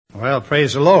Well,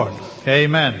 praise the Lord.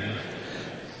 Amen.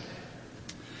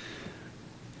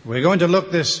 We're going to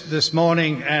look this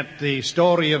morning at the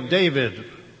story of David.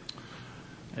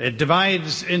 It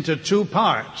divides into two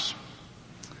parts.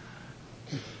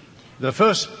 The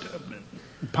first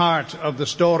part of the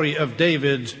story of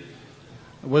David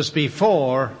was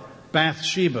before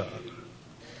Bathsheba.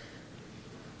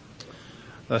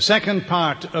 The second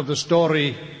part of the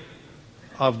story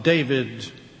of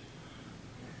David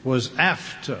was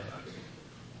after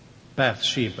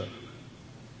Bathsheba.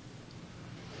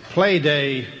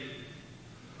 Playday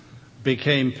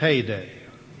became payday.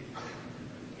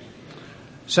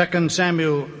 2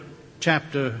 Samuel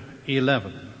chapter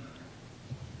 11.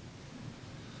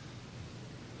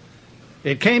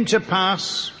 It came to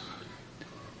pass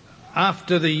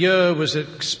after the year was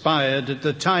expired, at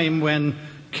the time when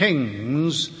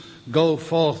kings go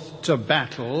forth to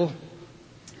battle,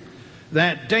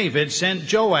 that David sent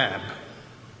Joab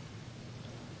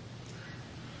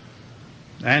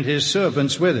and his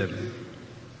servants with him,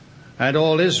 and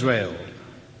all Israel.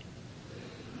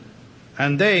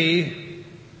 And they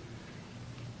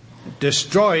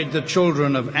destroyed the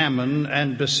children of Ammon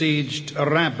and besieged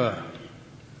Rabbah.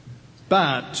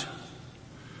 But,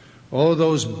 all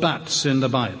those buts in the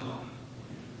Bible,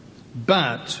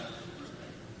 but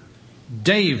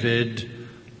David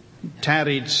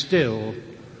tarried still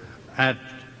at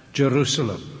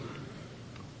Jerusalem.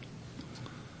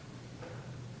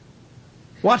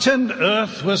 What on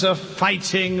earth was a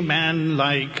fighting man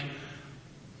like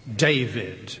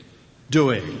David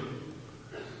doing,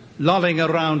 lolling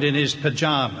around in his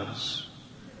pajamas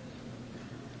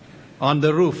on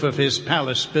the roof of his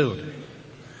palace building,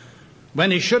 when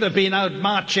he should have been out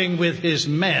marching with his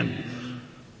men?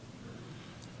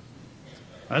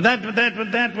 And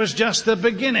that was just the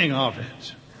beginning of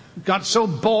it. Got so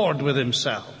bored with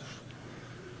himself,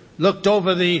 looked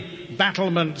over the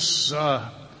battlements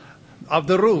of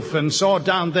the roof and saw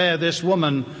down there this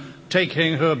woman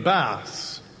taking her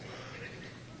bath.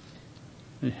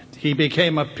 He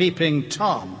became a peeping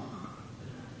Tom.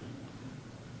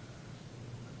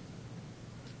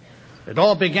 It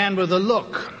all began with a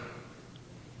look.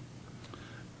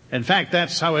 In fact,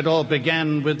 that's how it all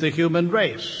began with the human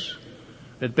race.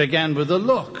 It began with a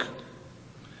look.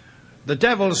 The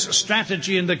devil's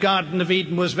strategy in the Garden of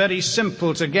Eden was very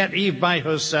simple: to get Eve by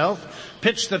herself,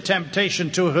 pitch the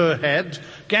temptation to her head,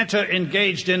 get her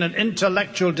engaged in an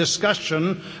intellectual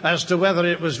discussion as to whether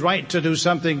it was right to do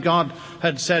something God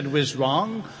had said was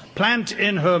wrong, plant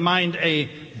in her mind a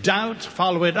doubt,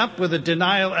 follow it up with a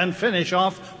denial, and finish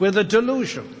off with a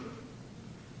delusion.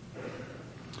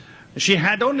 She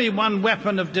had only one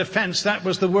weapon of defense. That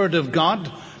was the Word of God.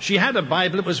 She had a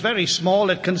Bible. It was very small.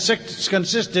 It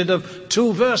consisted of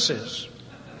 2 verses.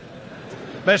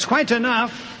 But it's quite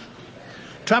enough.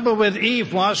 Trouble with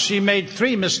Eve was she made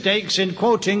 3 mistakes in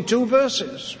quoting 2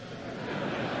 verses.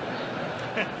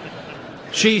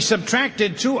 She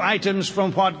subtracted 2 items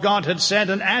from what God had said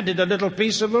and added a little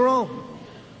piece of her own.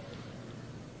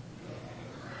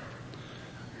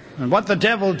 And what the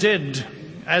devil did,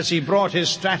 as he brought his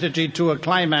strategy to a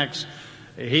climax,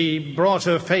 he brought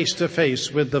her face to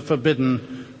face with the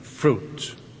forbidden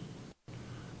fruit.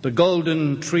 The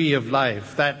golden tree of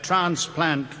life, that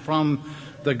transplant from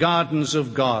the gardens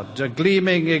of God, a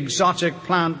gleaming exotic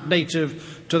plant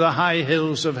native to the high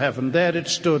hills of heaven. There it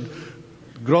stood,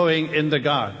 growing in the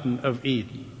Garden of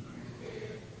Eden.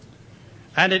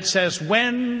 And it says,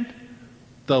 when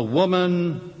the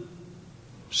woman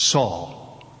saw.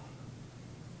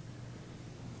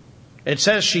 It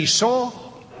says she saw,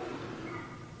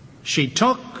 she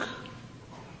took,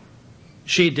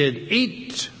 she did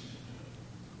eat,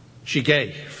 she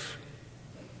gave,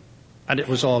 and it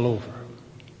was all over.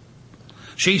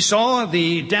 She saw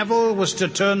the devil was to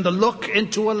turn the look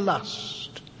into a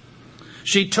lust.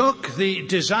 She took, the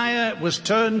desire was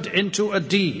turned into a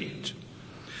deed.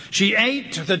 She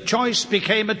ate, the choice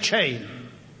became a chain.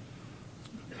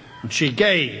 She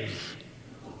gave,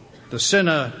 the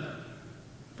sinner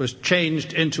was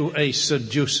changed into a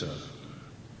seducer.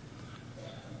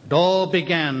 It all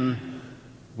began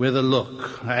with a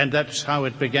look, and that's how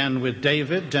it began with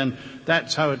David, and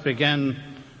that's how it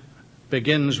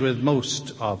begins with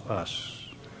most of us.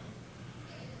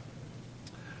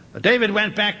 David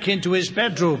went back into his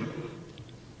bedroom,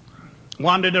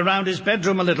 wandered around his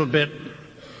bedroom a little bit,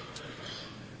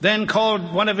 then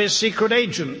called one of his secret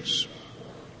agents.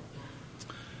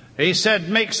 He said,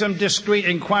 make some discreet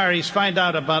inquiries, find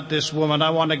out about this woman.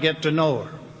 I want to get to know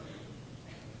her.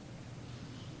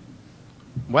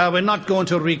 Well, we're not going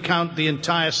to recount the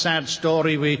entire sad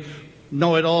story. We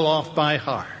know it all off by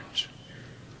heart.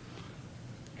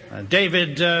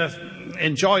 David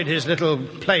enjoyed his little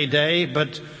play day,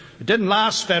 but it didn't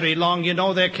last very long. You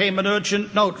know, there came an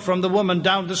urgent note from the woman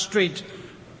down the street,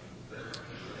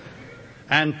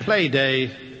 and play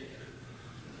day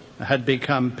had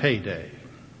become payday.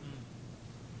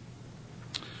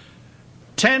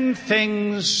 10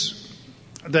 things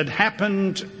that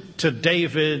happened to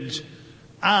David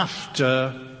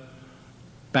after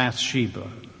Bathsheba.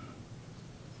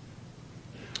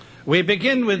 We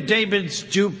begin with David's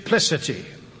duplicity.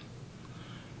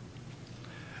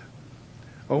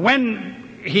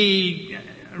 When he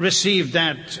received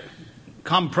that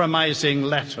compromising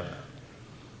letter,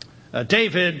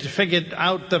 David figured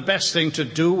out the best thing to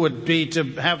do would be to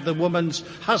have the woman's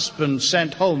husband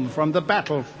sent home from the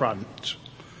battlefront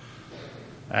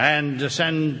and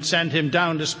send him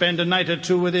down to spend a night or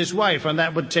two with his wife, and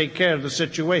that would take care of the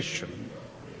situation.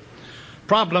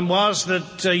 Problem was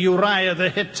that Uriah the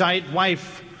Hittite,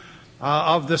 wife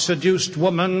of the seduced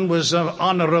woman, was an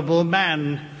honorable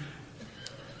man,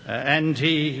 and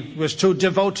he was too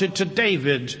devoted to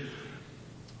David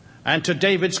and to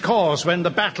David's cause when the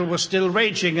battle was still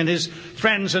raging and his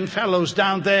friends and fellows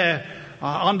down there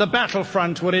on the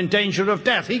battlefront were in danger of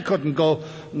death. He couldn't go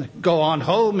on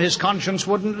home. His conscience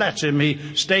wouldn't let him.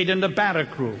 He stayed in the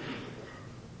barrack room.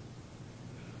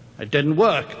 It didn't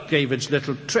work, David's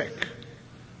little trick.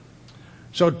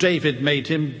 So David made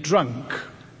him drunk.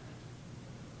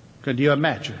 Can you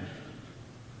imagine?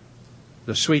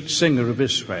 The sweet singer of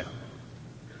Israel.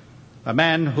 A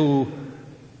man who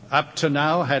up to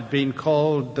now had been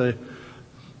called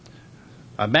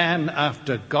a man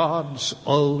after God's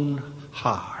own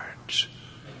heart.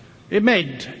 He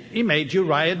made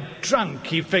Uriah drunk.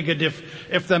 He figured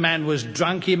if the man was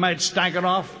drunk, he might stagger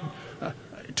off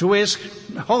to his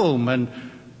home, and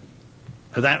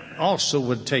that also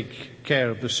would take care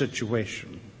of the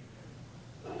situation.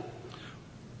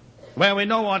 Well, we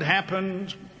know what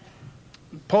happened.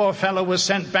 Poor fellow was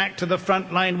sent back to the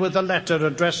front line with a letter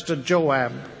addressed to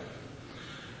Joab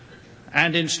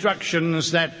and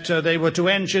instructions that they were to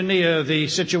engineer the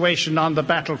situation on the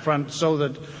battlefront so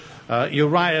that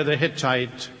Uriah the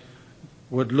Hittite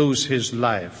would lose his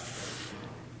life.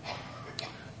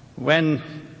 When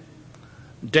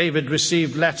David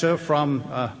received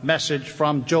a message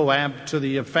from Joab to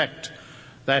the effect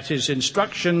that his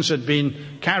instructions had been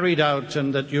carried out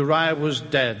and that Uriah was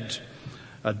dead,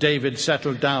 David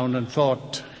settled down and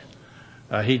thought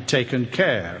he'd taken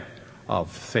care of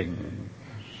things.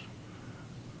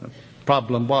 The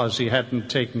problem was he hadn't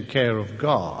taken care of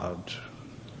God.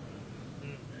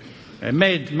 He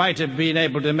might have been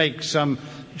able to make some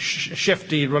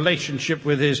shifty relationship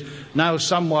with his now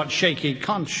somewhat shaky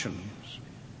conscience.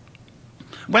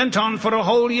 Went on for a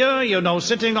whole year,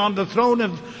 sitting on the throne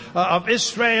of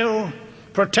Israel,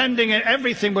 pretending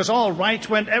everything was all right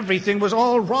when everything was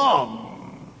all wrong.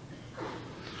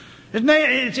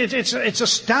 It's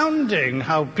astounding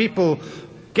how people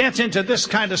get into this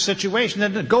kind of situation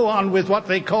and go on with what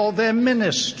they call their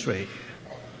ministry.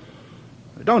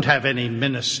 They don't have any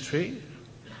ministry.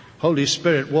 Holy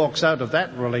Spirit walks out of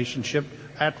that relationship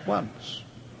at once.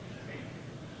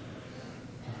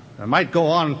 They might go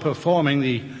on performing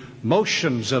the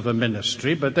motions of a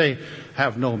ministry, but they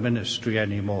have no ministry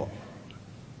anymore.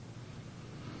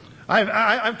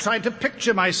 I've tried to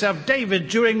picture myself, David,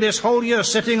 during this whole year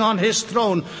sitting on his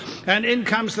throne, and in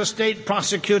comes the state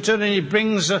prosecutor, and he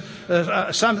brings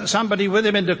somebody with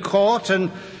him into court,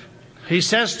 and he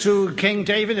says to King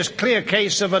David, "It's a clear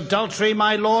case of adultery,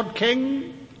 my Lord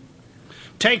King,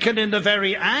 taken in the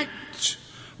very act.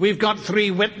 We've got 3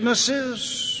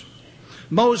 witnesses.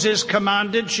 Moses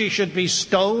commanded she should be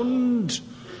stoned.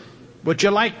 Would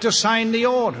you like to sign the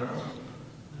order?"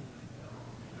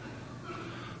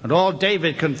 And all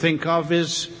David can think of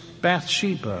is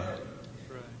Bathsheba.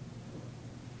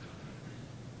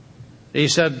 He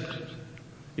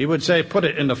would say, "Put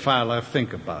it in the file, I'll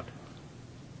think about it."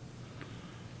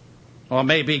 Or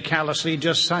maybe callously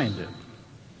just signed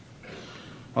it.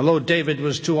 Although David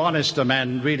was too honest a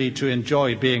man really to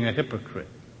enjoy being a hypocrite.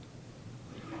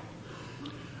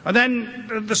 And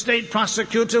then the state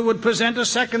prosecutor would present a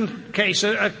second case,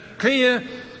 a clear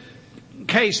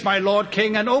case, my Lord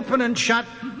King, an open and shut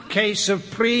case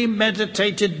of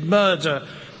premeditated murder.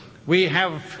 We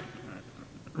have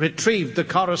retrieved the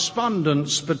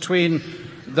correspondence between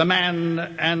the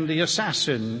man and the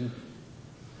assassin.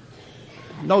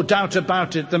 No doubt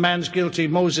about it, the man's guilty.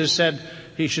 Moses said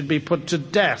he should be put to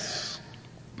death.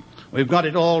 We've got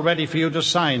it all ready for you to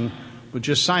sign. Would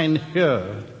you sign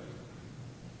here,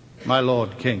 my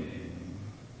Lord King?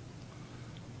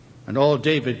 And all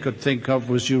David could think of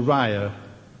was Uriah,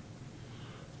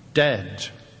 dead.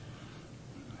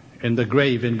 in the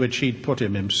grave in which he'd put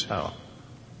him himself.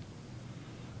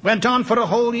 Went on for a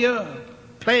whole year,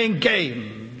 playing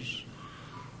games.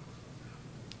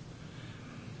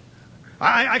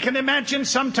 I can imagine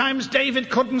sometimes David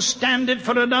couldn't stand it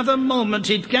for another moment.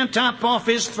 He'd get up off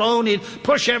his throne, he'd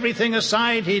push everything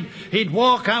aside, he'd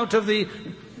walk out of the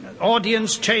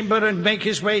audience chamber and make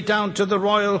his way down to the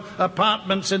royal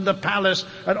apartments in the palace,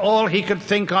 and all he could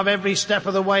think of every step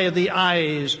of the way are the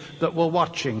eyes that were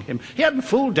watching him. He hadn't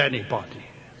fooled anybody.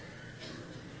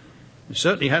 He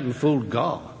certainly hadn't fooled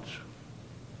God.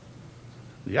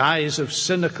 The eyes of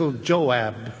cynical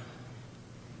Joab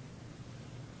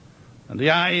and the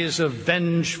eyes of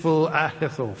vengeful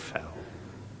Ahithophel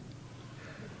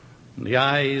and the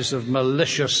eyes of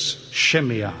malicious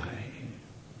Shimei,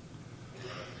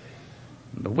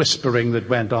 and the whispering that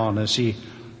went on as he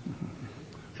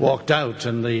walked out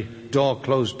and the door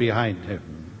closed behind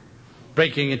him,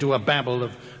 breaking into a babble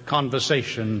of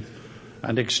conversation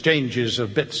and exchanges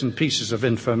of bits and pieces of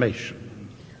information.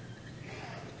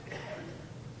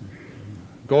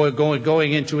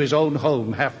 Going into his own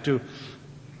home, have to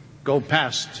go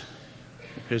past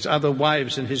his other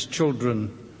wives and his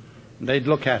children, and they'd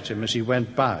look at him as he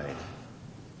went by.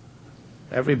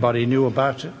 Everybody knew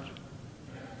about it.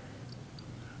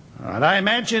 And I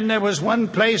imagine there was one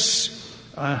place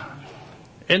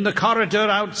in the corridor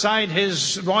outside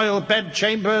his royal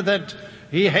bedchamber that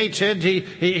he hated.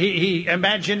 He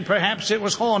imagined perhaps it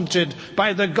was haunted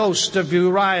by the ghost of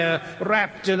Uriah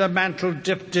wrapped in a mantle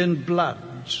dipped in blood.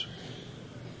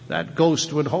 That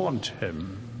ghost would haunt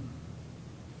him.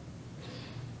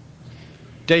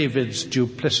 David's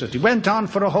duplicity went on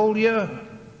for a whole year,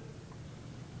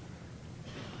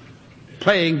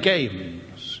 playing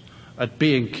games at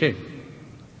being king,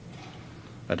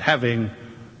 at having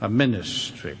a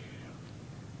ministry.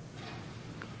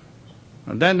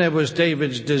 And then there was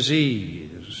David's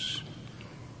disease.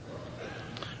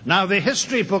 Now, the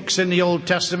history books in the Old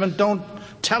Testament don't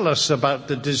tell us about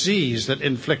the disease that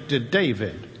inflicted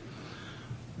David,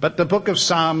 but the book of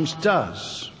Psalms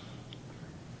does.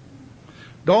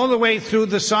 All the way through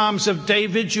the Psalms of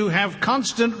David, you have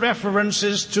constant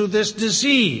references to this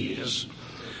disease.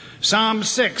 Psalm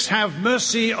 6, have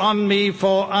mercy on me,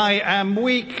 for I am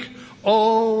weak.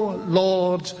 O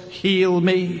Lord, heal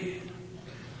me.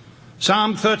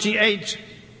 Psalm 38,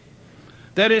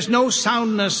 there is no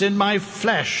soundness in my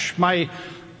flesh. My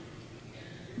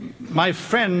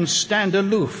friends stand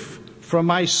aloof from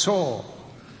my soul.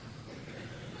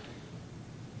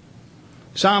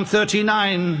 Psalm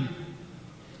 39,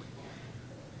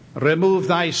 remove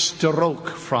thy stroke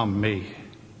from me.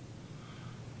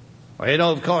 Well, you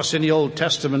know, of course, in the Old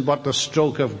Testament, what the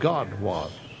stroke of God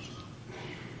was.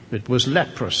 It was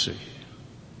leprosy.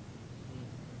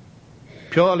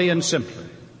 Purely and simply.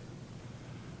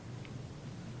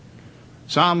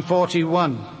 Psalm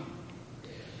 41,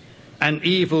 an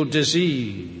evil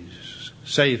disease,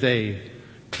 say they,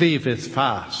 cleaveth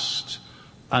fast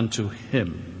unto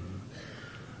him.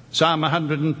 Psalm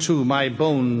 102, my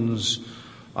bones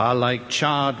are like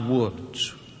charred wood.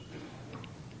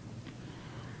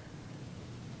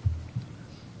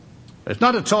 It's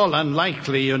not at all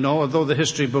unlikely, you know, although the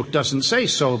history book doesn't say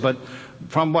so, but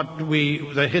from what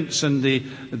the hints and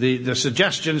the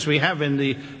suggestions we have in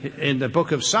the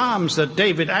book of Psalms, that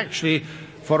David actually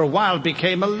for a while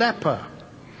became a leper.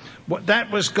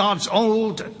 That was God's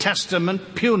Old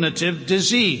Testament punitive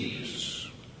disease.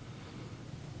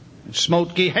 It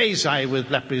smote Gehazi with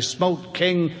leprosy, smote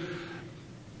King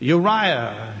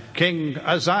Uriah, King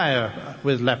Uzziah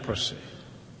with leprosy.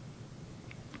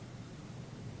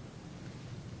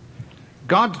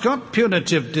 God's got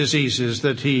punitive diseases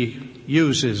that he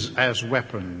uses as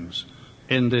weapons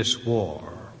in this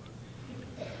war.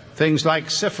 Things like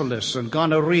syphilis and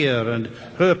gonorrhea and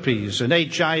herpes and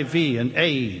HIV and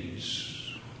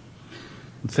AIDS,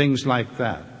 and things like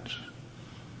that.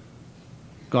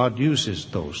 God uses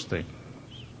those things.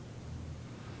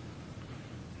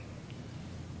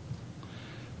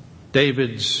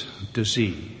 David's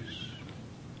disease.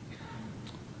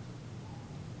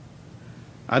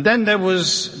 And then there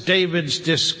was David's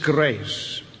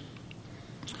disgrace.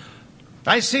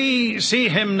 I see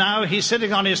him now. He's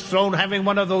sitting on his throne having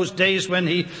one of those days when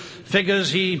he figures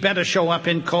he better show up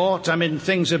in court. I mean,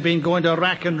 things have been going to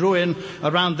rack and ruin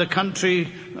around the country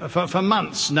for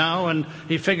months now, and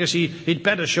he figures he'd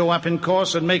better show up in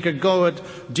court and make a go at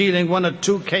dealing one or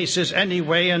two cases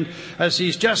anyway. And as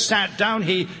he's just sat down,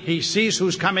 he sees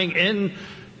who's coming in,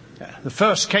 the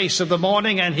first case of the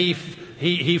morning, and he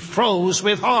froze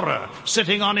with horror,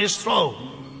 sitting on his throne.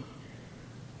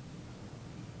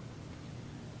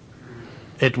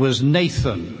 It was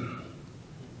Nathan.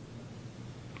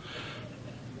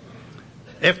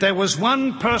 If there was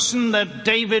one person that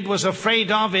David was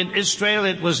afraid of in Israel,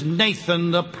 it was Nathan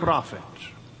the prophet.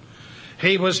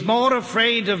 He was more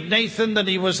afraid of Nathan than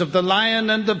he was of the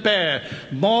lion and the bear,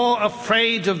 more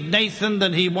afraid of Nathan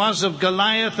than he was of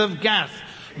Goliath of Gath,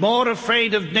 more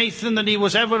afraid of Nathan than he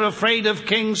was ever afraid of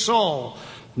King Saul,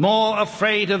 more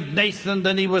afraid of Nathan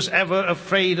than he was ever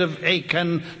afraid of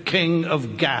Achan, king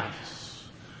of Gath.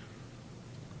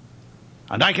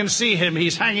 And I can see him,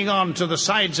 he's hanging on to the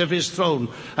sides of his throne,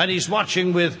 and he's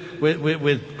watching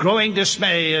with growing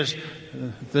dismay as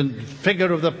the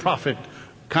figure of the prophet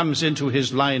comes into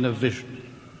his line of vision.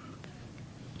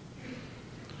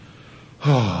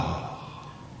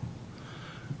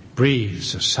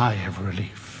 Breathes a sigh of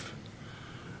relief.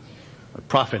 The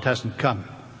prophet hasn't come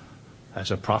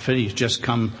as a prophet, he's just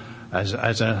come as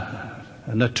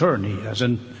an attorney, as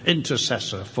an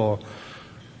intercessor for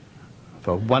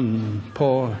one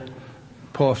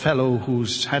poor fellow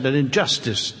who's had an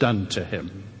injustice done to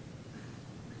him.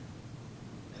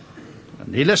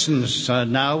 And he listens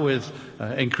now with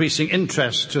increasing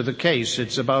interest to the case.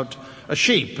 It's about a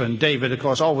sheep, and David, of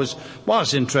course, always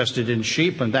was interested in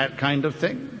sheep and that kind of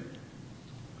thing.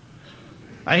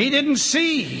 He didn't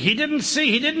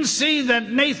see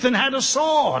that Nathan had a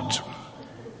sword.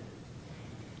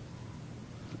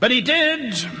 But he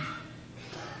did.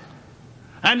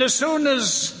 And as soon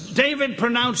as David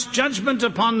pronounced judgment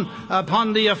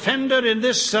upon the offender in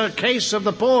this case of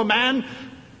the poor man,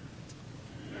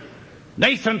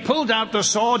 Nathan pulled out the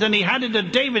sword and he had it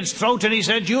at David's throat and he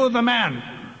said, "You're the man.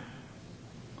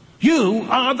 You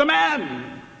are the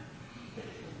man."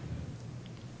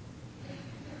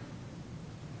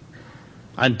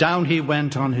 And down he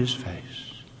went on his face.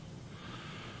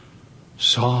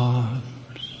 Sobs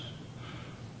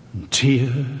and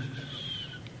tears.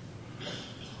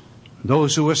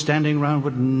 Those who were standing round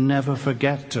would never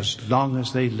forget, as long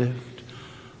as they lived,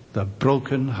 the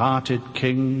broken-hearted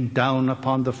king down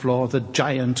upon the floor, the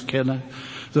giant killer,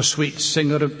 the sweet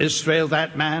singer of Israel,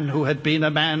 that man who had been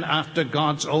a man after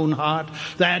God's own heart,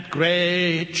 that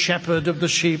great shepherd of the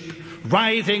sheep,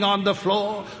 writhing on the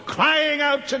floor, crying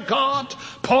out to God,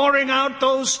 pouring out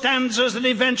those stanzas that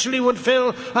eventually would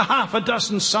fill a half a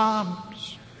dozen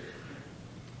psalms.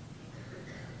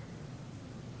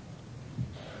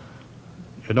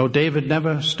 You know, David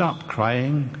never stopped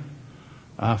crying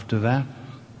after that.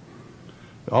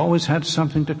 He always had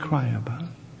something to cry about.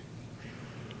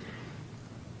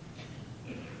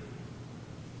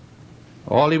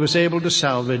 All he was able to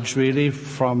salvage, really,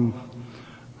 from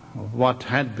what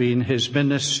had been his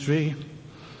ministry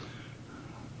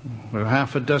were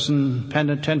half a dozen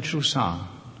penitential psalms.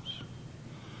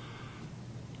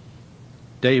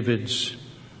 David's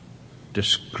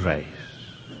disgrace.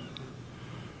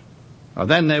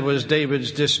 Then there was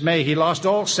David's dismay. He lost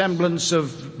all semblance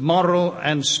of moral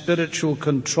and spiritual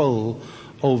control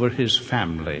over his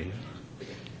family.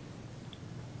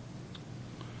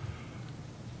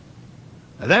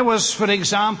 There was, for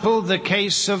example, the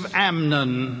case of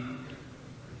Amnon.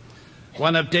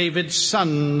 One of David's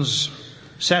sons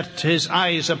set his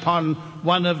eyes upon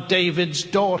one of David's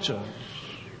daughters,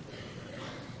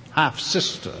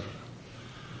 half-sister.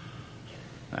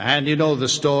 And you know the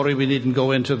story, we needn't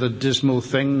go into the dismal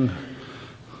thing,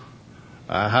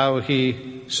 how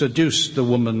he seduced the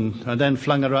woman and then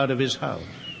flung her out of his house.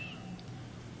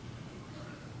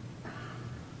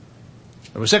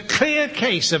 It was a clear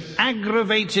case of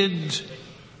aggravated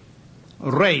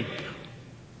rape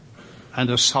and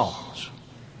assault.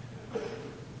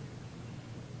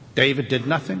 David did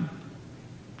nothing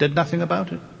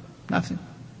about it. Nothing.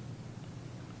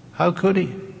 How could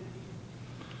he?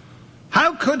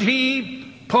 How could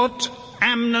he put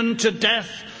Amnon to death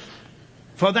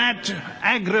for that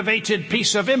aggravated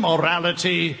piece of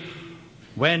immorality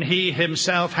when he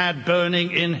himself had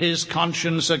burning in his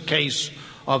conscience a case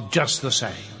of just the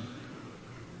same?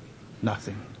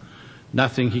 Nothing.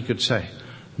 Nothing he could say.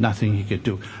 Nothing he could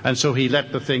do. And so he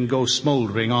let the thing go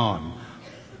smoldering on,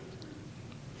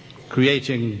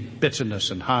 creating bitterness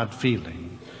and hard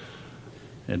feeling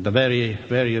in the very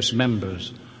various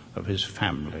members of his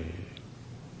family.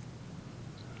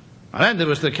 And then there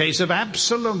was the case of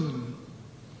Absalom.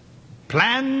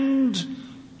 Planned,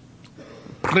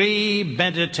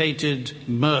 premeditated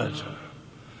murder.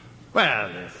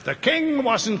 Well, if the king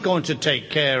wasn't going to take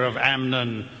care of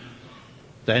Amnon,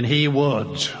 then he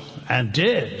would, and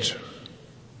did.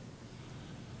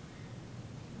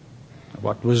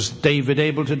 What was David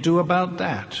able to do about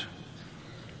that?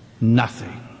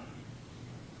 Nothing.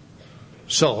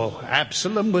 So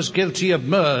Absalom was guilty of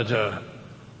murder.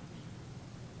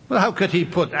 Well, how could he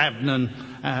put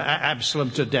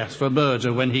Absalom to death for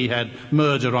murder when he had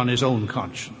murder on his own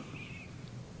conscience?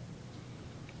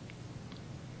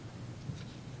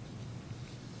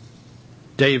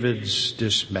 David's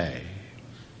dismay.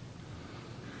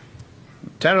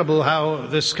 Terrible how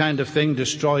this kind of thing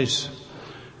destroys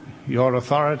your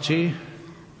authority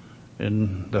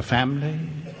in the family.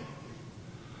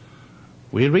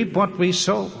 We reap what we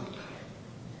sow.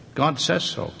 God says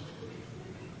so.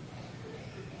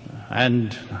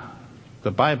 And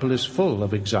the Bible is full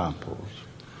of examples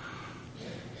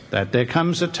that there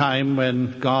comes a time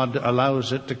when God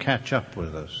allows it to catch up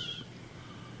with us.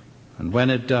 And when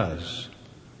it does,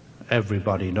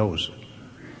 everybody knows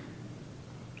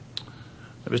it.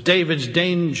 It was David's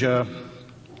danger.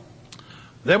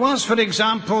 There was, for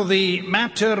example, the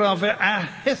matter of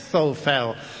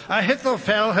Ahithophel.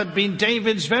 Ahithophel had been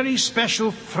David's very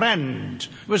special friend.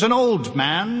 He was an old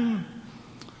man,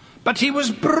 but he was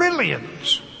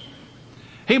brilliant.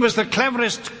 He was the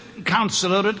cleverest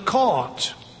counselor at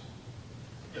court.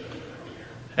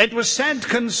 It was said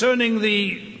concerning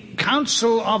the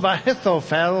counsel of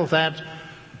Ahithophel that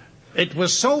it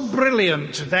was so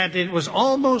brilliant that it was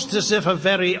almost as if a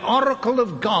very oracle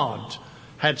of God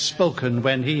had spoken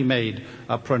when he made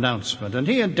a pronouncement. And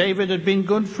he and David had been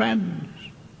good friends.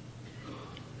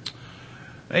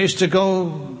 They used to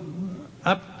go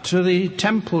up to the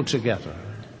temple together.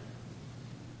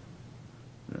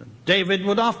 David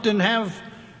would often have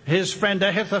his friend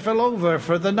Ahithophel over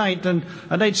for the night, and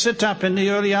they'd sit up in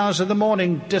the early hours of the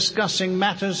morning discussing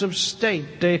matters of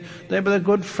state. They were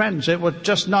good friends. It was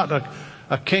just not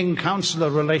a king-counselor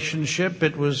relationship.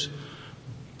 It was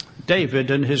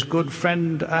David and his good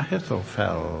friend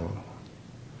Ahithophel.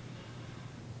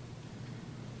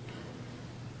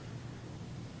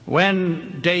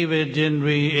 When David,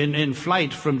 in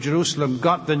flight from Jerusalem,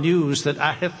 got the news that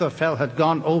Ahithophel had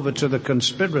gone over to the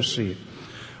conspiracy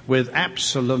with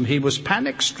Absalom, he was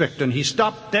panic-stricken. He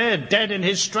stopped dead in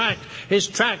his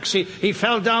tracks. He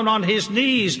fell down on his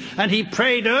knees and he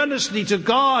prayed earnestly to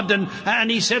God,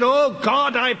 and he said, "Oh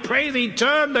God, I pray thee,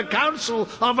 turn the counsel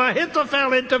of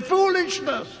Ahithophel into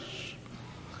foolishness.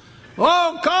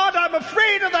 Oh God, I'm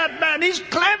afraid of that man. He's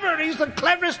clever. He's the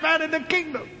cleverest man in the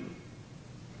kingdom."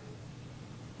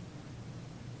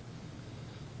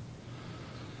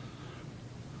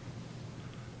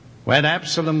 When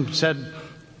Absalom said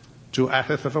to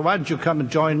Ahithophel, "Why don't you come and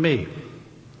join me?"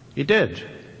 He did.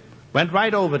 Went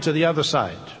right over to the other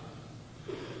side.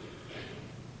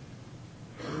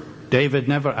 David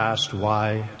never asked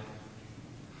why.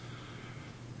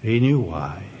 He knew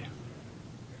why.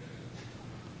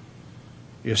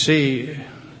 You see,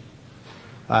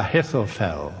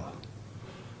 Ahithophel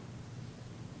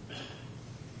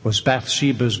was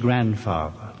Bathsheba's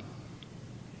grandfather.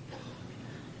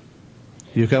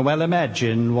 You can well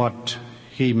imagine what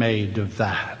he made of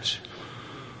that.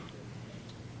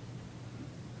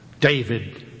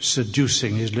 David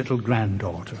seducing his little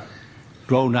granddaughter,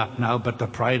 grown up now, but the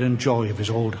pride and joy of his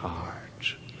old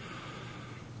heart.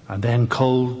 And then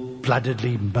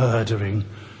cold-bloodedly murdering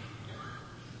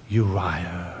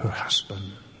Uriah, her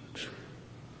husband.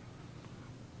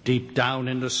 Deep down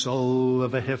in the soul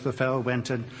of Ahithophel went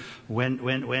a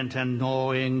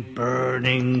gnawing,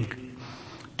 burning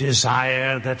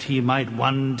desire that he might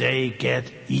one day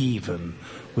get even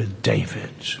with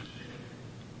David.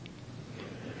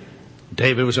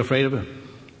 David was afraid of him.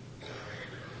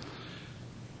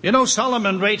 You know,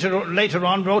 Solomon later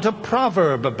on wrote a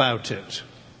proverb about it.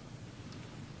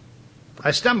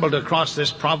 I stumbled across this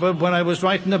proverb when I was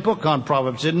writing a book on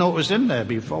Proverbs. Didn't know it was in there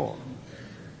before.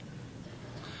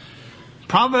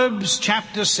 Proverbs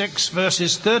chapter 6,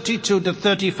 verses 32 to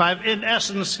 35, in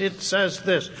essence it says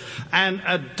this: "An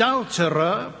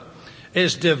adulterer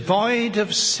is devoid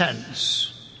of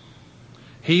sense.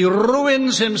 He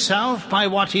ruins himself by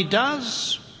what he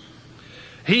does.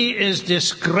 He is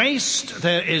disgraced.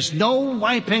 There is no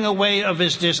wiping away of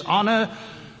his dishonor,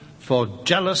 for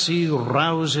jealousy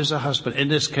rouses a husband." In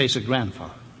this case, a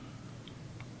grandfather.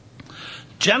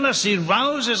 Jealousy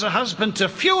rouses a husband to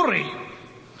fury.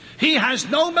 He has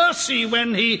no mercy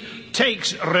when he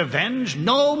takes revenge.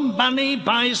 No money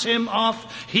buys him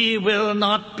off. He will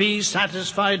not be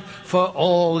satisfied for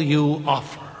all you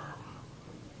offer,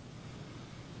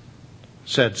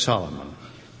 said Solomon,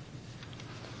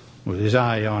 with his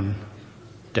eye on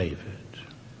David.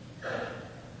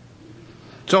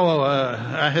 So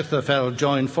Ahithophel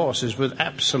joined forces with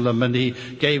Absalom, and he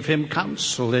gave him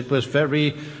counsel. It was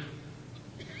very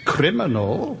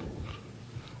criminal,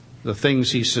 the things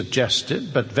he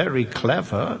suggested, but very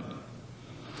clever.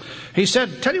 He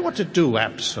said, "Tell you what to do,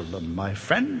 Absalom, my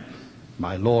friend.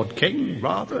 My Lord King,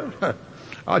 rather.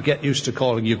 I'll get used to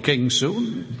calling you king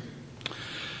soon.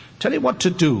 Tell you what to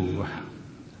do.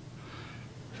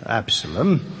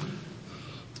 Absalom,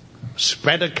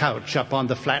 spread a couch up on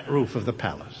the flat roof of the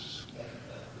palace.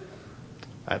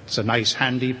 That's a nice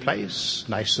handy place,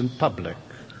 nice and public.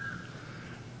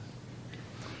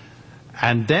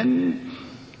 And then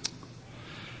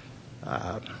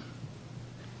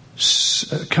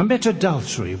commit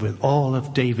adultery with all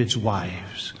of David's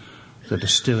wives that are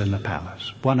still in the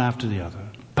palace, one after the other,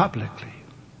 publicly,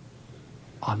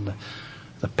 on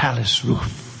the palace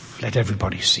roof. Let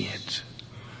everybody see it.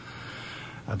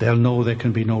 They'll know there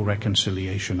can be no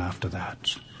reconciliation after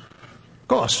that. Of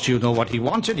course, you know what he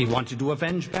wanted. He wanted to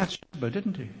avenge Bathsheba,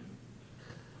 didn't he?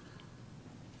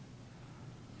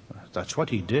 That's what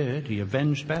he did. He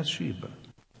avenged Bathsheba.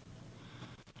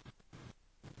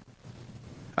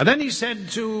 And then he said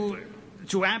to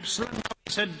Absalom,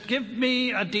 he said, give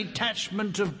me a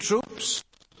detachment of troops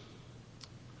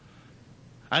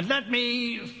and let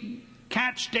me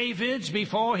catch David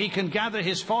before he can gather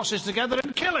his forces together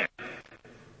and kill him.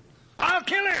 I'll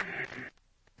kill him.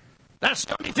 That's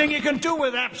the only thing you can do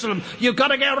with Absalom. You've got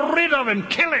to get rid of him,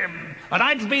 kill him. And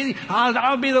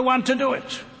I'll be the one to do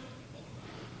it.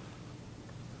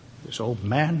 This old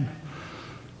man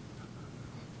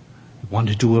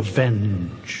wanted to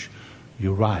avenge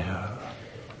Uriah.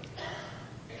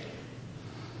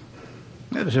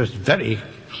 It was a very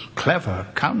clever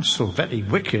counsel, very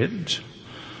wicked,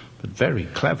 but very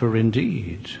clever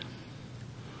indeed.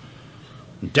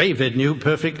 David knew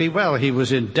perfectly well he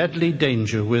was in deadly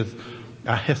danger with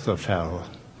Ahithophel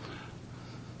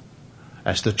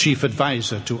as the chief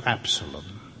advisor to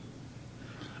Absalom.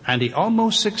 And he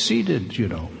almost succeeded, you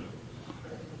know.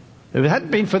 If it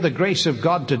hadn't been for the grace of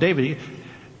God to David,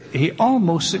 he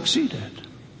almost succeeded.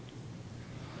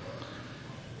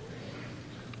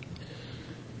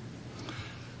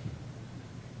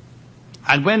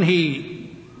 And when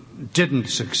he didn't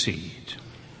succeed,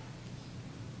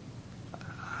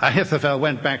 Ahithophel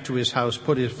went back to his house,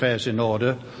 put his affairs in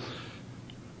order,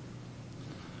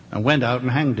 and went out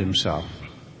and hanged himself.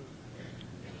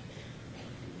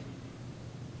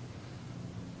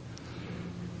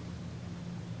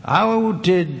 How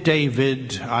did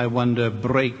David, I wonder,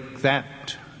 break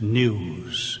that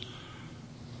news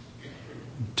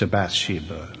to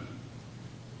Bathsheba?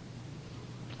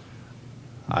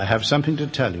 I have something to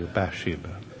tell you,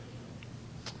 Bathsheba.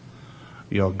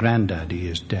 Your granddaddy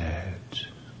is dead.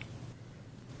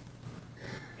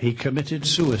 He committed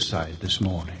suicide this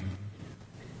morning.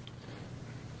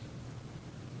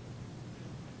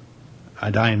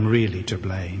 And I'm really to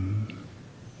blame.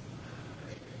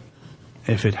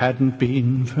 If it hadn't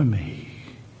been for me,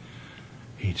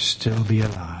 he'd still be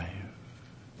alive.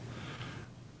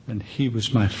 And he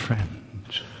was my friend.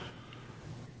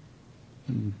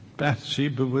 And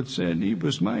Bathsheba would say, and he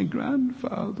was my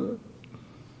grandfather.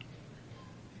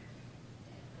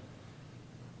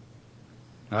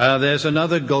 There's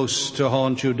another ghost to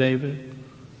haunt you, David.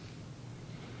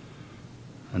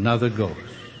 Another ghost.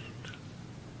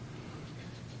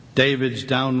 David's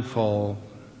downfall.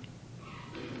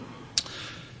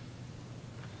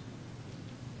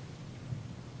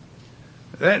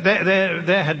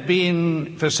 There had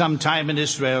been, for some time in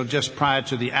Israel, just prior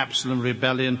to the Absalom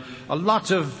rebellion, a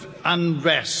lot of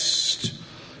unrest.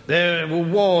 There were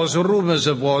wars, rumors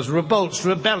of wars, revolts,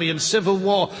 rebellion, civil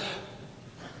war.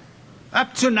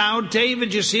 Up to now,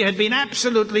 David, you see, had been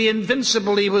absolutely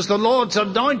invincible. He was the Lord's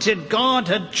anointed. God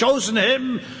had chosen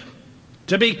him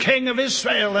to be king of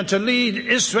Israel and to lead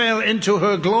Israel into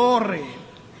her glory.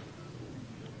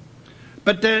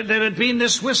 But there had been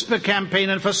this whisper campaign,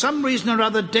 and for some reason or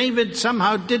other, David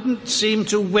somehow didn't seem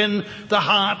to win the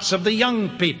hearts of the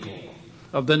young people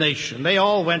of the nation. They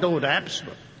all went over to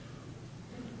Absalom.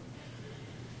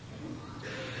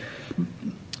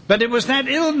 But it was that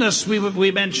illness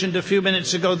we mentioned a few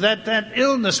minutes ago, that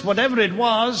illness, whatever it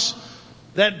was,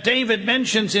 that David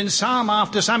mentions in Psalm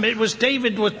after Psalm. It was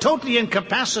David was totally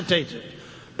incapacitated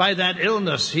by that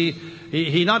illness.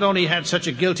 He not only had such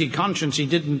a guilty conscience, he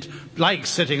didn't like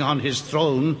sitting on his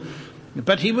throne,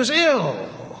 but he was ill,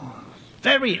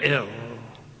 very ill.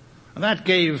 And that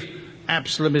gave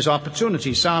Absalom his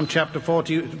opportunity. Psalm chapter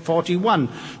 41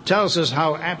 tells us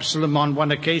how Absalom on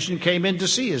one occasion came in to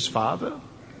see his father.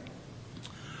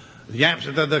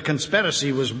 The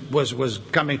conspiracy was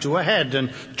coming to a head,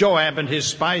 and Joab and his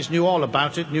spies knew all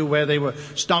about it, knew where they were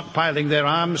stockpiling their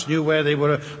arms, knew where they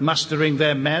were mustering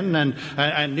their men,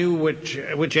 and knew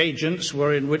which agents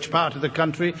were in which part of the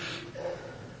country.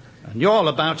 And you're all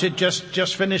about it.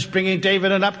 Just finished bringing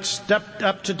David an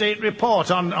up-to-date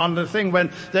report on the thing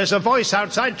when there's a voice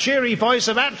outside, cheery voice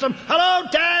of Absalom. Hello,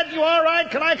 Dad, you all right?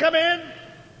 Can I come in?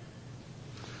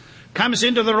 Comes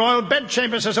into the royal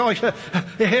bedchamber, says, oh,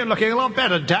 you're looking a lot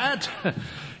better, Dad.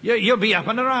 You'll be up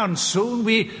and around soon.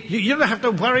 You don't have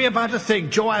to worry about a thing.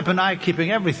 Joab and I are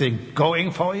keeping everything going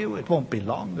for you. It won't be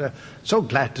long. So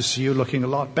glad to see you looking a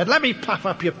lot better. Let me puff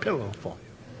up your pillow for you.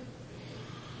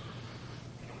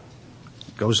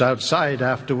 Goes outside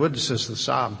afterwards, as the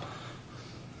psalm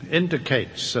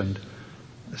indicates, and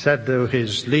said to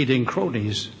his leading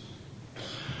cronies,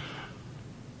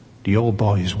 the old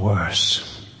boy's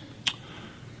worse.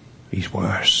 He's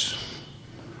worse.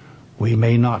 We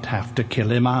may not have to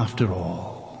kill him after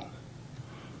all.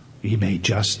 He may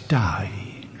just die.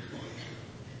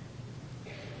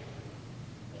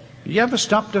 You ever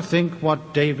stop to think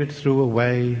what David threw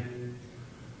away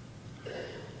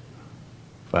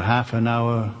for half an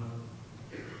hour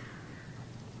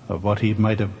of what he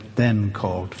might have then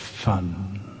called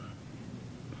fun?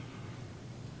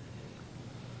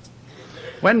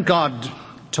 When God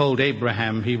told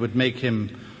Abraham he would make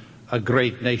him a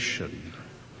great nation,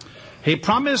 he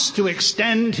promised to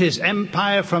extend his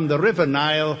empire from the river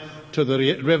Nile to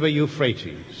the river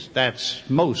Euphrates. That's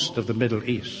most of the Middle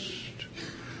East.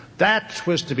 That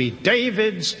was to be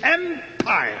David's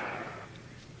empire.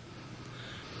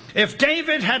 If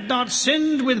David had not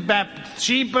sinned with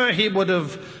Bathsheba, he would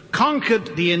have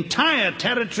conquered the entire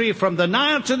territory from the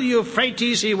Nile to the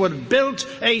Euphrates. He would have built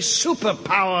a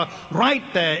superpower right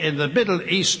there in the Middle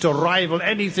East to rival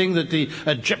anything that the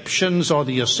Egyptians or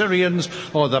the Assyrians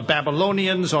or the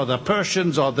Babylonians or the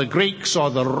Persians or the Greeks or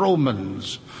the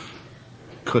Romans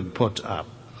could put up.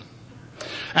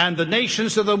 And the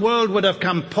nations of the world would have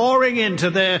come pouring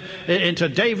into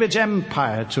David's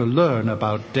empire to learn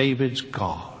about David's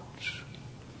God.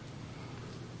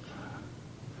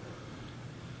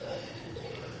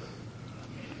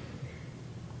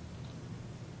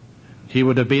 He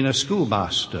would have been a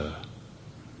schoolmaster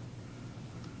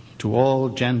to all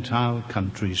Gentile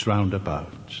countries round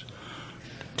about, to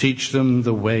teach them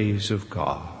the ways of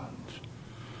God.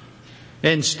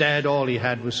 Instead, all he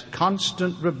had was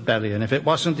constant rebellion. If it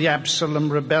wasn't the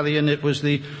Absalom rebellion, it was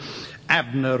the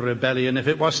Abner rebellion. If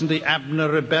it wasn't the Abner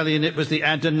rebellion, it was the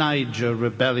Adonijah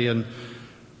rebellion.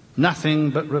 Nothing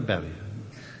but rebellion.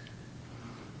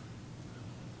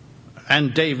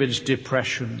 And David's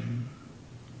depression.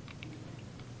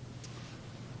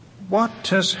 What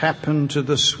has happened to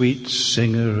the sweet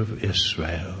singer of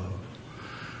Israel?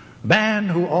 Man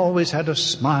who always had a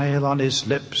smile on his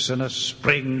lips and a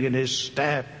spring in his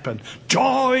step and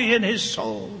joy in his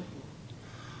soul.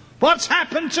 What's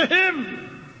happened to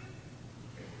him?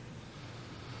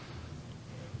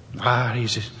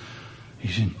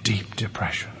 He's in deep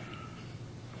depression.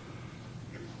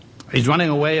 He's running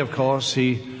away, of course.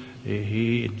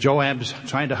 Joab's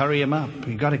trying to hurry him up.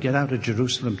 You've got to get out of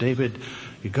Jerusalem, David.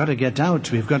 You've got to get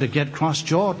out. We've got to get across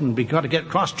Jordan. We've got to get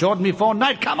across Jordan before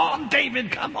night. Come on,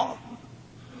 David, come on.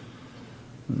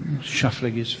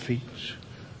 Shuffling his feet.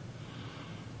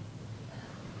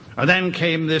 And then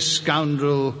came this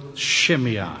scoundrel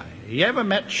Shimei. You ever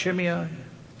met Shimei?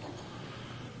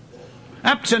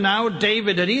 Up to now,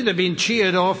 David had either been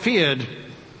cheered or feared.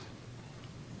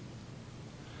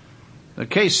 The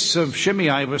case of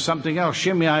Shimei was something else.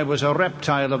 Shimei was a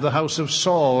reptile of the house of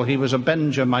Saul. He was a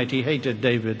Benjamite. He hated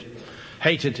David.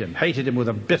 Hated him with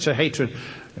a bitter hatred.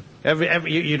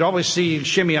 You'd always see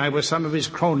Shimei with some of his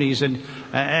cronies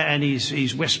and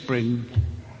he's whispering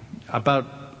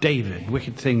about David,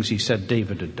 wicked things he said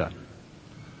David had done.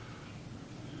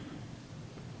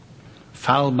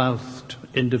 Foul-mouthed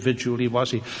individual he was.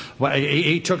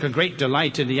 He took a great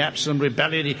delight in the Absalom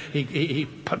rebellion. He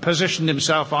positioned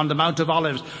himself on the Mount of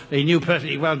Olives. He knew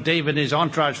perfectly well David and his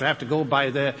entourage would have to go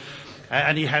by there.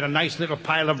 And he had a nice little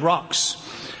pile of rocks.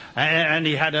 And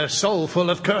he had a soul full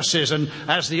of curses. And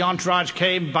as the entourage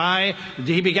came by,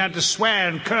 he began to swear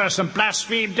and curse and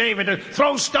blaspheme David and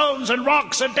throw stones and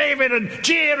rocks at David and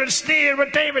jeer and sneer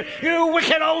at David. You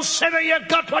wicked old sinner, you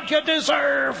got what you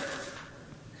deserve.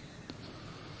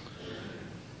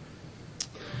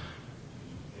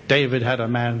 David had a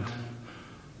man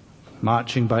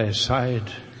marching by his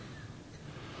side.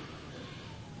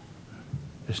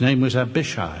 His name was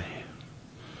Abishai.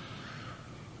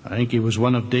 I think he was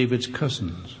one of David's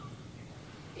cousins.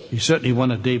 He's certainly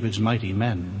one of David's mighty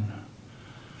men.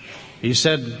 He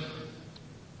said,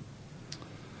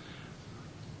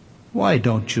 "Why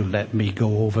don't you let me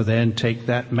go over there and take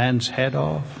that man's head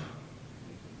off?"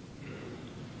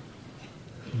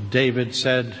 David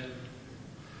said,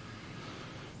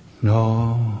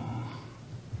 "No,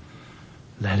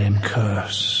 Let him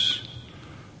curse.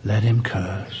 Let him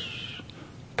curse.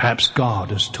 Perhaps God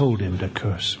has told him to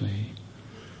curse me.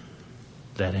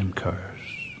 Let him curse.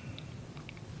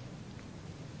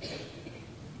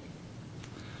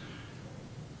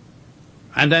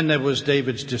 And then there was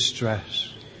David's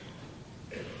distress.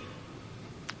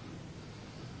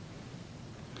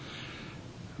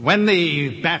 When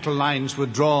the battle lines were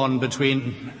drawn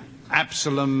between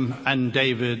Absalom and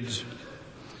David,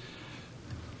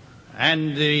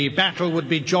 and the battle would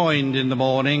be joined in the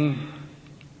morning,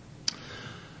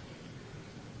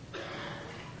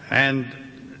 and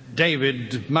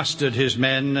David mustered his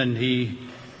men, and he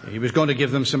was going to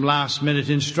give them some last-minute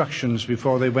instructions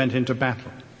before they went into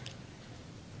battle.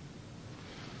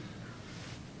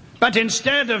 But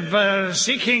instead of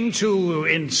seeking to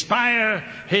inspire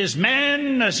his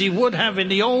men as he would have in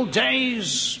the old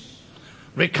days,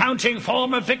 recounting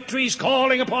former victories,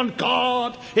 calling upon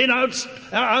God in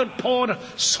outpoured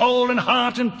soul and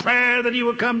heart and prayer that he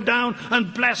would come down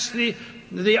and bless the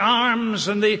arms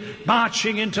and the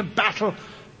marching into battle.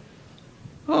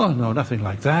 Oh, no, nothing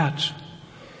like that.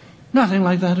 Nothing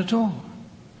like that at all.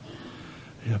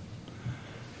 Yep.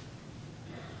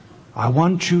 I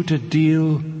want you to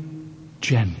deal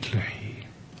gently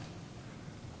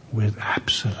with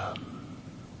Absalom.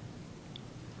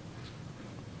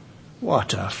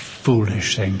 What a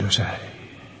foolish thing to say.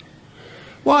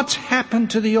 What's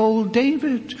happened to the old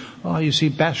David? Oh, you see,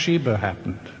 Bathsheba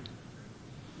happened.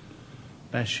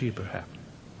 Bathsheba happened.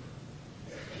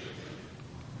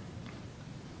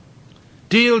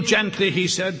 Deal gently, he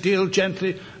said, deal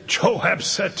gently. Joab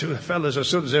said to the fellas as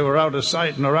soon as they were out of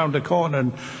sight and around the corner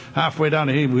and halfway down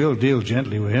the hill, we'll deal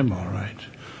gently with him, all right.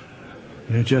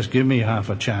 You just give me half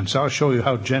a chance. I'll show you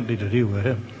how gently to deal with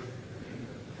him.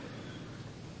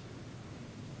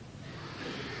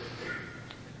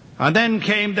 And then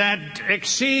came that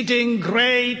exceeding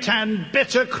great and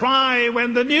bitter cry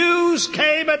when the news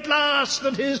came at last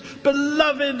that his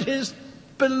beloved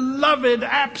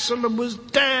Absalom was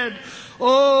dead.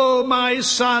 Oh, my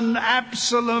son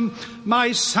Absalom,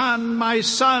 my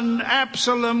son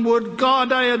Absalom, would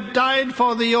God I had died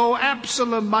for thee, oh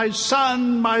Absalom, my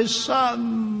son, my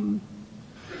son.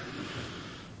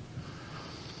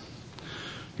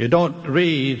 You don't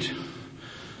read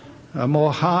a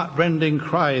more heart-rending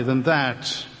cry than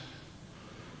that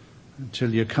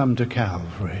until you come to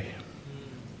Calvary.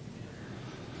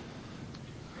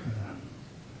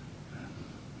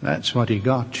 That's what he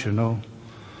got, you know.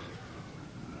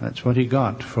 That's what he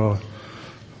got for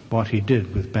what he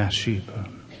did with Bathsheba.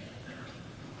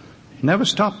 He never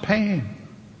stopped paying.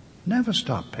 Never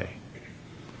stopped paying.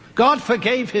 God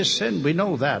forgave his sin. We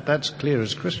know that. That's clear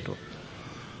as crystal.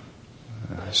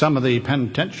 Some of the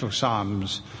penitential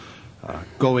psalms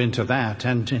go into that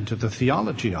and into the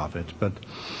theology of it, but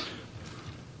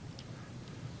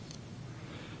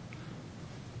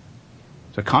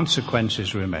the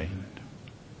consequences remained.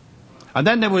 And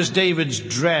then there was David's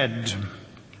dread.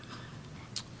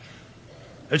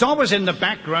 It's always in the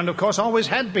background, of course, always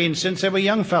had been since they were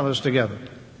young fellows together.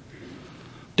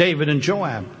 David and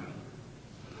Joab.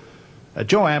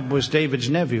 Joab was David's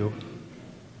nephew,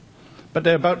 but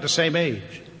they're about the same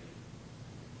age.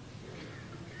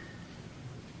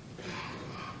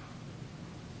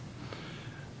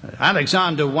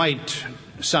 Alexander White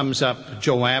sums up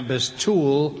Joab as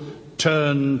tool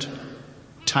turned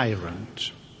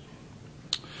tyrant.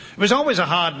 He was always a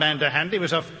hard man to handle. He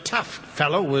was a tough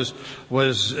fellow,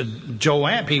 was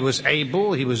Joab. He was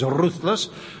able, he was ruthless.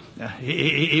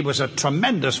 He was a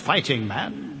tremendous fighting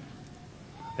man.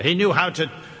 He knew how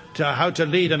to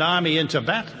lead an army into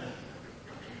battle.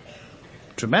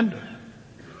 Tremendous.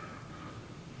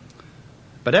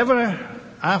 But ever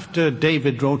after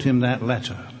David wrote him that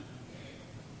letter,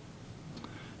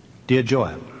 dear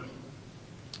Joab,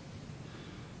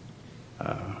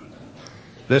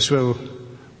 this will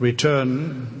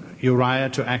return Uriah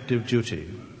to active duty.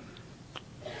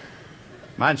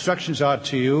 My instructions are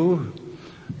to you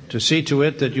to see to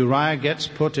it that Uriah gets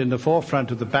put in the forefront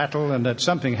of the battle and that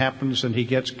something happens and he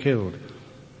gets killed.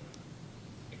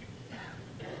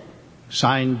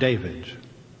 Signed, David.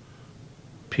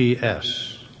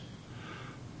 P.S.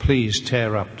 Please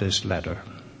tear up this letter.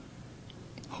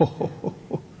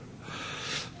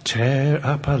 Tear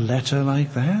up a letter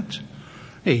like that?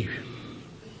 He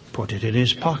put it in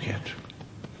his pocket.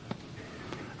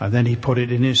 And then he put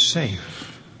it in his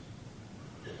safe.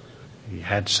 He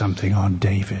had something on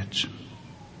David.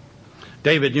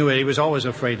 David knew it. He was always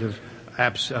afraid of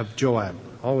Joab.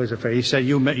 Always afraid. He said,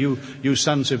 you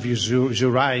sons of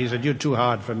Uriah, he said, you're too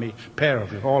hard for me. Pair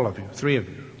of you, all of you, three of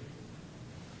you.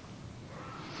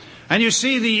 And you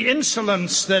see the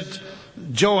insolence that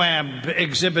Joab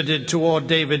exhibited toward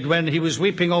David when he was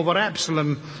weeping over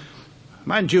Absalom.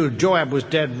 Mind you, Joab was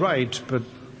dead right, but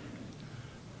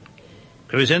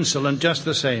he was insolent just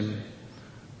the same.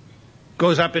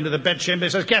 Goes up into the bedchamber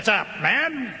and says, "Get up,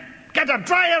 man! Get up,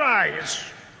 dry your eyes!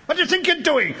 What do you think you're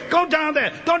doing? Go down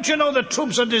there. Don't you know the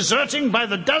troops are deserting by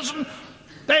the dozen?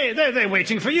 They're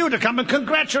waiting for you to come and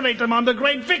congratulate them on the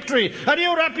great victory. And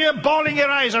you're up here bawling your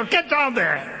eyes out. Get down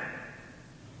there.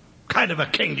 What kind of a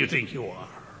king do you think you are?"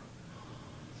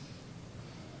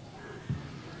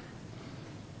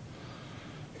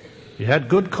 He had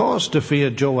good cause to fear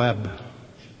Joab.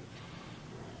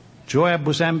 Joab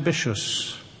was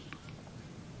ambitious.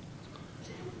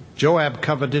 Joab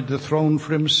coveted the throne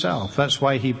for himself. That's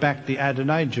why he backed the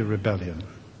Adonijah rebellion.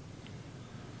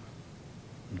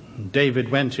 David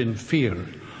went in fear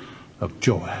of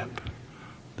Joab.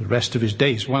 The rest of his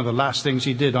days, one of the last things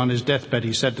he did on his deathbed,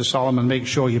 he said to Solomon, "Make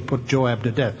sure you put Joab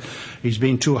to death. He's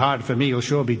been too hard for me, he'll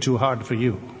sure be too hard for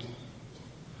you."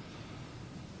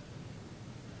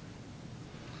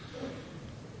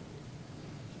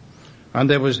 And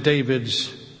there was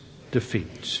David's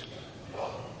defeat.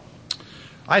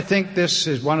 I think this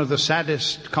is one of the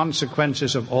saddest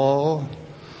consequences of all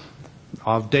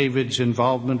of David's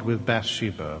involvement with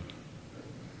Bathsheba.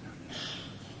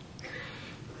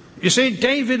 You see,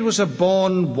 David was a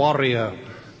born warrior,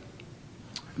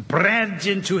 bred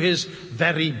into his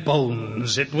very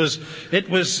bones. It was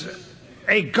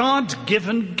a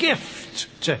God-given gift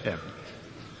to him.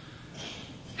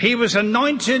 He was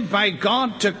anointed by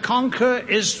God to conquer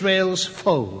Israel's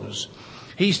foes.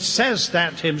 He says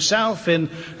that himself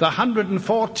in the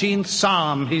 114th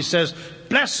Psalm. He says,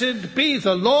 "Blessed be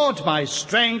the Lord my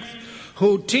strength,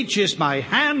 who teaches my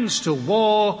hands to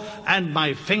war and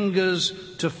my fingers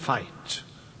to fight."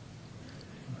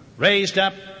 Raised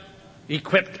up,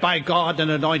 equipped by God and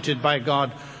anointed by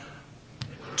God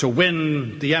to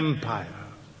win the empire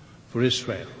for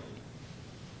Israel.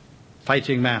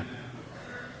 Fighting man.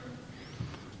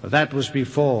 But that was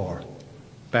before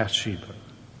Bathsheba.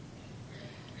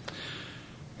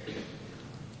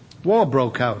 War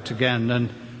broke out again, and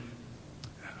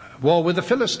war with the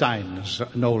Philistines,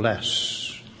 no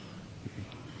less.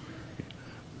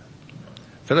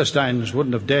 Philistines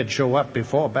wouldn't have dared show up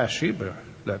before Bathsheba,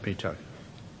 let me tell you.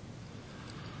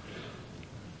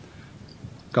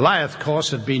 Goliath, of course,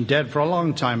 had been dead for a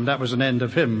long time. That was an end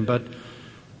of him,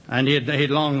 and he'd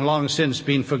long since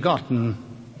been forgotten.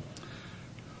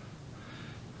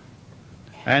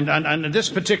 And this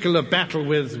particular battle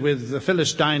with the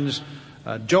Philistines,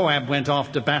 Joab went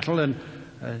off to battle, and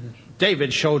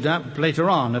David showed up later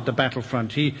on at the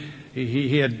battlefront.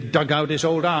 He had dug out his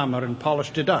old armor and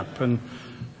polished it up, and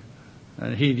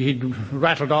he'd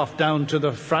rattled off down to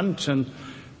the front, and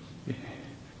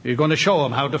you're going to show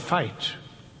him how to fight.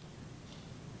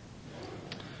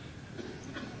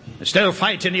 Still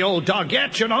fighting the old dog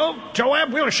yet, you know.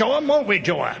 Joab, we'll show him, won't we,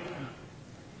 Joab?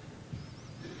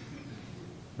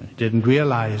 He didn't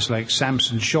realize, like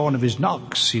Samson shorn of his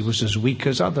knocks, he was as weak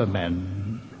as other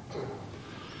men.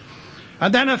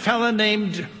 And then a fella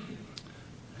named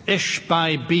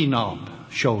Ishbi-Benob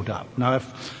showed up. Now,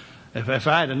 if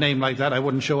I had a name like that, I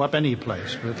wouldn't show up any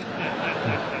place. But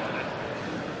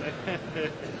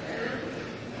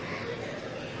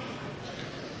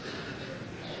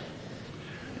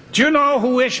do you know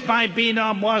who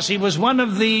Ishbi-Benob was? He was one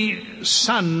of the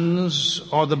sons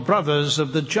or the brothers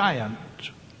of the giant.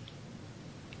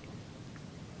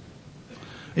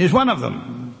 He was one of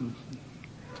them.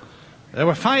 There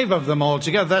were 5 of them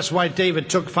altogether. That's why David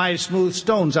took 5 smooth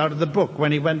stones out of the book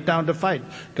when he went down to fight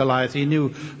Goliath. He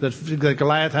knew that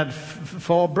Goliath had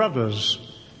 4 brothers.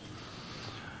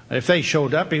 If they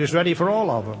showed up, he was ready for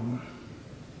all of them.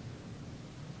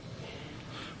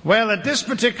 Well, at this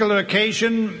particular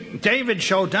occasion, David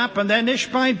showed up, and then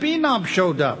Ishbi-Benob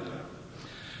showed up.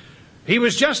 He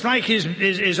was just like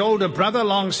his older brother,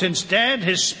 long since dead.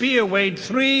 His spear weighed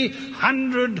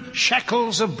 300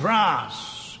 shekels of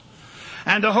brass.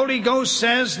 And the Holy Ghost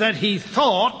says that he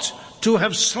thought to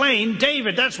have slain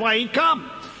David. That's why he'd come.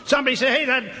 Somebody said, "Hey,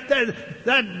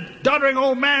 that doddering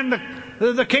old man,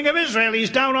 the king of Israel,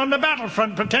 he's down on the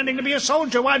battlefront pretending to be a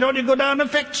soldier. Why don't you go down and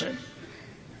fix him?"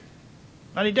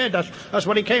 And he did. That's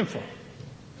what he came for.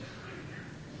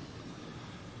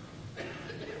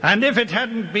 And if it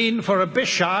hadn't been for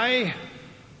Abishai,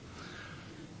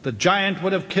 the giant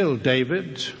would have killed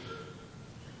David.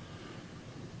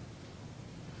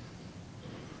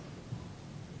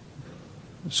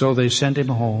 So they sent him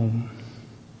home.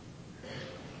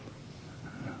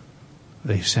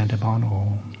 They sent him on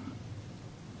home.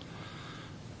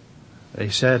 They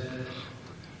said,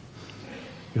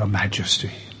 "Your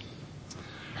Majesty,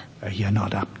 You're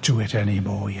not up to it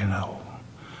anymore, you know.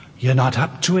 You're not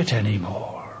up to it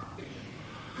anymore.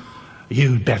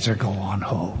 You'd better go on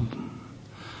home.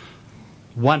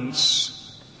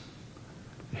 Once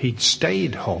he'd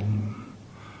stayed home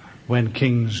when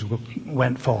kings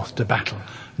went forth to battle.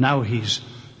 Now he's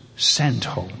sent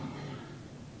home.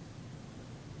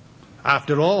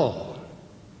 After all,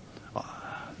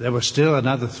 there were still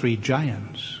another 3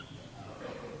 giants.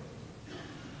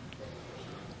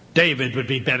 David would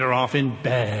be better off in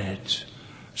bed.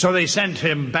 So they sent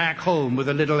him back home with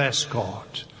a little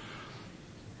escort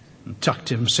and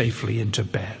tucked him safely into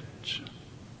bed.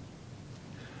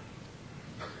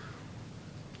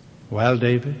 Well,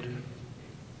 David,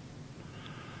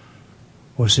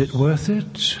 was it worth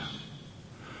it?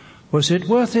 Was it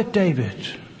worth it, David?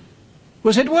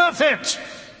 Was it worth it?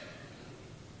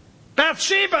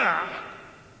 Bathsheba!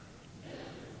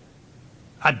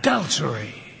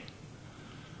 Adultery!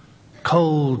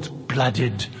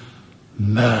 Cold-blooded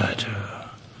murder.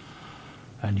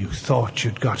 And you thought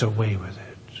you'd got away with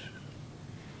it.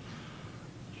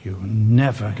 You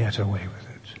never get away with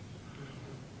it.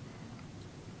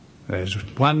 There's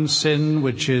one sin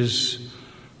which is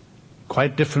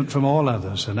quite different from all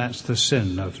others, and that's the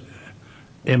sin of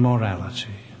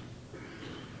immorality.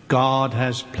 God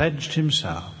has pledged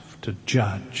himself to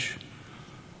judge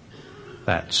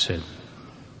that sin.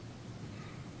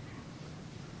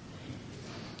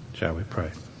 Shall we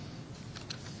pray?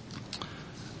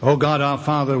 Oh God, our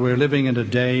Father, we're living in a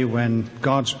day when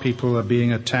God's people are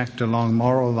being attacked along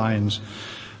moral lines,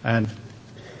 and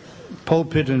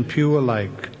pulpit and pew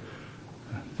alike.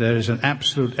 There is an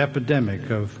absolute epidemic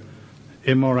of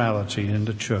immorality in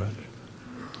the church.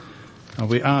 And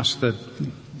we ask that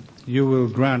you will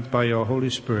grant by your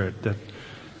Holy Spirit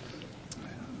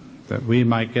that we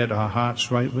might get our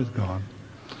hearts right with God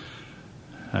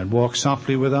and walk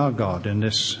softly with our God in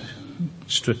this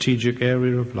strategic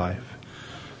area of life.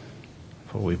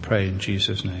 For we pray in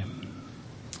Jesus' name.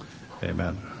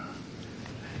 Amen.